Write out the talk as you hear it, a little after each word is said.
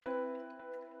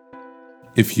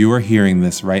If you are hearing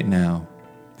this right now,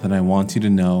 then I want you to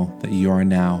know that you are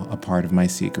now a part of my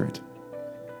secret.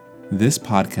 This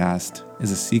podcast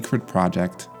is a secret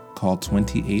project called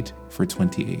 28 for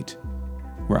 28,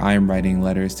 where I am writing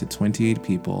letters to 28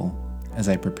 people as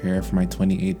I prepare for my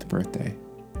 28th birthday.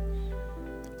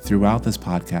 Throughout this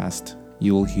podcast,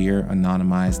 you will hear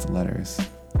anonymized letters,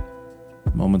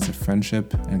 moments of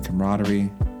friendship and camaraderie,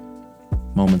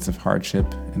 moments of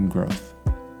hardship and growth.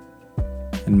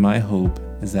 And my hope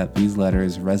is that these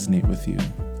letters resonate with you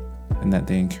and that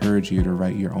they encourage you to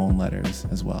write your own letters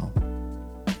as well.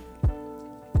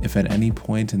 If at any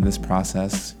point in this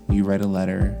process you write a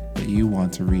letter that you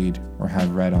want to read or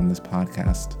have read on this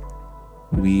podcast,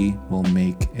 we will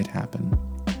make it happen.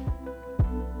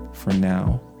 For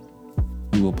now,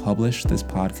 we will publish this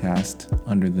podcast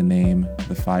under the name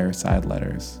The Fireside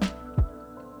Letters.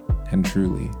 And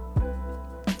truly,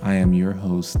 I am your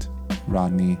host,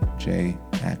 Rodney J.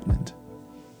 Ackland.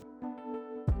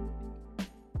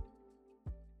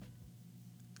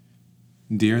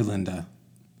 Dear Linda,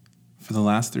 for the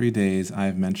last 3 days I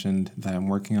have mentioned that I'm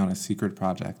working on a secret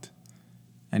project,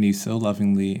 and you so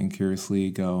lovingly and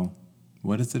curiously go,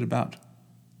 "What is it about?"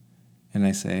 And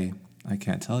I say, "I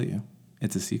can't tell you.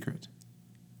 It's a secret."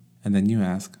 And then you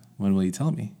ask, "When will you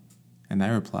tell me?" And I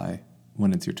reply,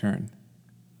 "When it's your turn."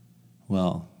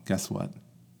 Well, guess what?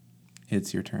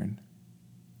 It's your turn.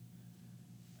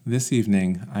 This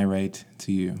evening, I write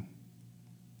to you,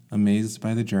 amazed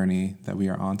by the journey that we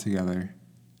are on together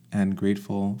and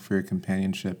grateful for your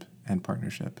companionship and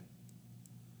partnership.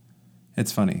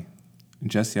 It's funny.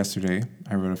 Just yesterday,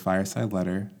 I wrote a fireside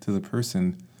letter to the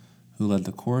person who led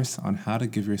the course on how to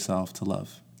give yourself to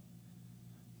love.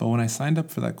 But when I signed up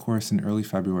for that course in early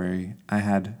February, I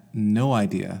had no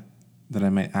idea that I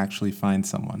might actually find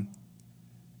someone.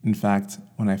 In fact,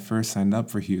 when I first signed up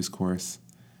for Hugh's course,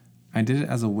 I did it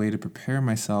as a way to prepare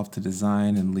myself to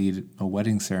design and lead a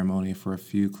wedding ceremony for a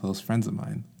few close friends of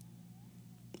mine.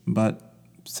 But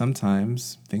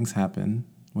sometimes things happen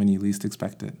when you least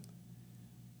expect it.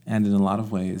 And in a lot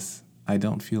of ways, I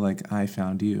don't feel like I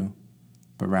found you,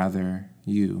 but rather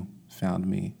you found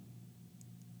me.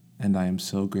 And I am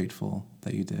so grateful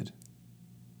that you did.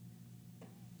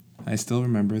 I still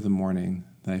remember the morning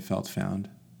that I felt found.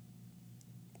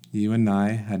 You and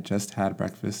I had just had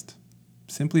breakfast,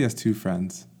 simply as two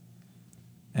friends.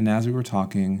 And as we were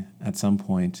talking, at some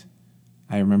point,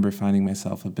 I remember finding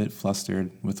myself a bit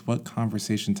flustered with what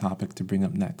conversation topic to bring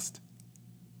up next.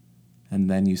 And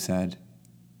then you said,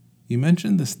 "You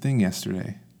mentioned this thing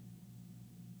yesterday,"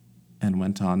 and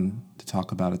went on to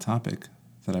talk about a topic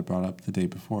that I brought up the day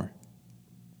before.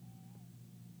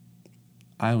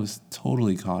 I was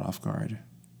totally caught off guard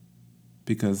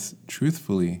because,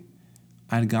 truthfully,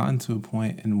 I'd gotten to a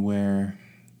point in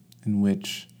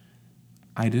which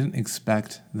I didn't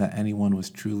expect that anyone was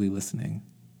truly listening.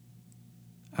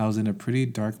 I was in a pretty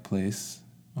dark place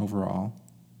overall,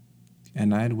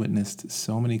 and I had witnessed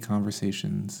so many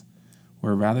conversations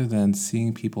where rather than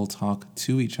seeing people talk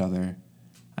to each other,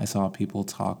 I saw people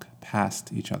talk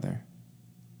past each other.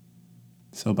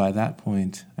 So by that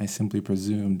point, I simply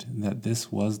presumed that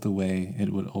this was the way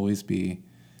it would always be,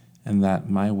 and that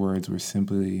my words were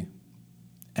simply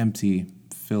empty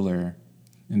filler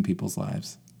in people's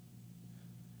lives.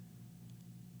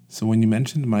 So when you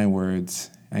mentioned my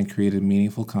words and created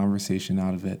meaningful conversation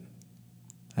out of it,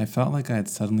 I felt like I had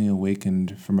suddenly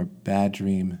awakened from a bad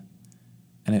dream,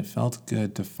 and it felt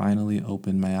good to finally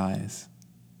open my eyes.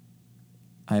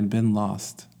 I had been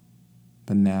lost,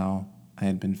 but now I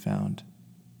had been found.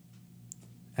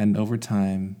 And over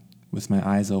time, with my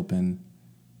eyes open,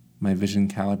 my vision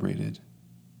calibrated,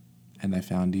 and I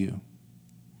found you.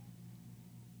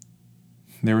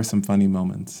 There were some funny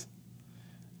moments,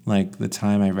 like the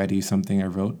time I read you something I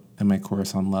wrote in my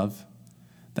course on love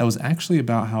that was actually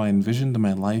about how I envisioned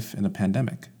my life in a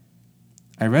pandemic.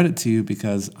 I read it to you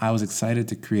because I was excited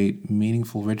to create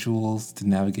meaningful rituals to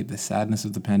navigate the sadness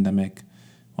of the pandemic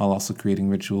while also creating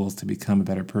rituals to become a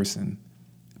better person,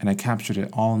 and I captured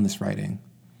it all in this writing.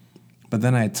 But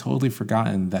then I had totally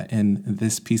forgotten that in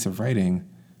this piece of writing,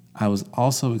 I was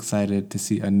also excited to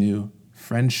see a new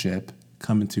friendship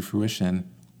come into fruition,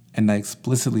 and I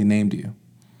explicitly named you.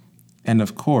 And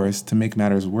of course, to make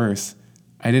matters worse,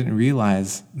 I didn't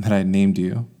realize that I named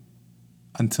you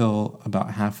until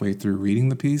about halfway through reading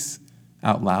the piece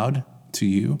out loud to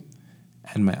you,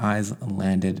 and my eyes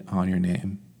landed on your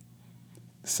name.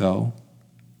 So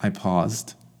I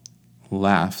paused,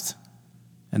 laughed,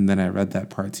 and then I read that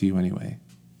part to you anyway.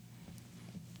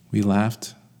 We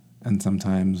laughed, and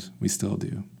sometimes we still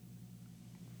do.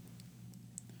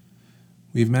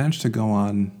 We've managed to go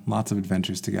on lots of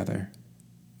adventures together,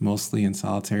 mostly in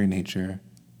solitary nature,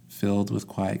 filled with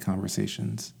quiet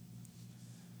conversations.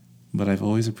 But I've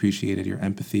always appreciated your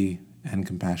empathy and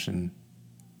compassion,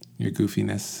 your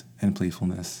goofiness and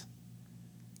playfulness,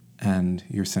 and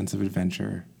your sense of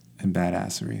adventure and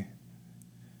badassery.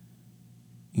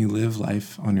 You live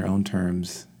life on your own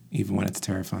terms, even when it's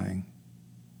terrifying.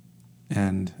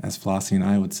 And as Flossie and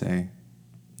I would say,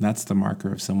 that's the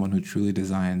marker of someone who truly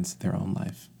designs their own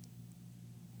life.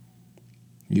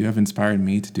 You have inspired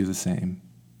me to do the same,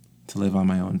 to live on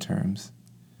my own terms.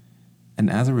 And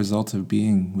as a result of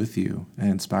being with you and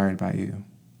inspired by you,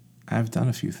 I've done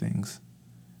a few things.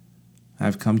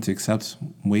 I've come to accept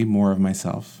way more of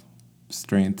myself,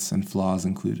 strengths and flaws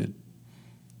included.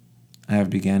 I have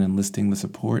began enlisting the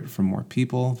support from more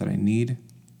people that I need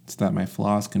so that my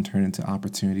flaws can turn into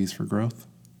opportunities for growth.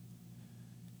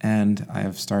 And I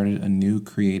have started a new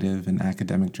creative and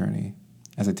academic journey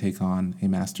as I take on a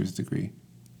master's degree.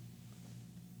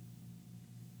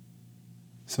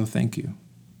 So thank you.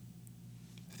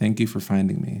 Thank you for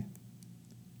finding me.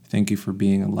 Thank you for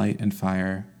being a light and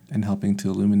fire and helping to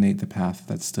illuminate the path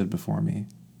that stood before me.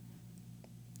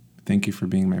 Thank you for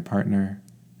being my partner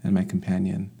and my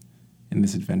companion in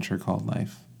this adventure called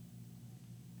life.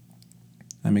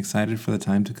 I'm excited for the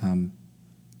time to come,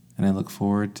 and I look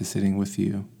forward to sitting with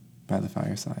you by the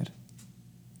fireside.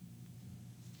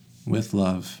 With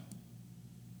love,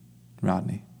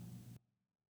 Rodney.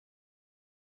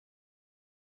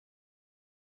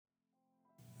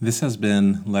 This has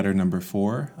been letter number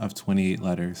 4 of 28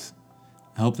 letters.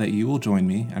 I hope that you will join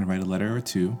me and write a letter or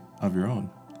two of your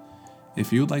own.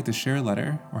 If you would like to share a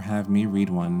letter or have me read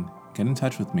one, get in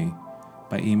touch with me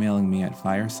by emailing me at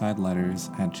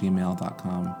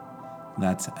firesideletters@gmail.com.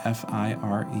 That's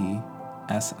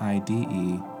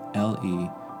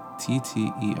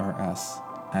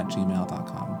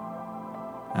FIRESIDELETTERS@gmail.com.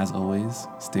 As always,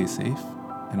 stay safe,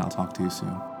 and I'll talk to you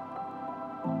soon.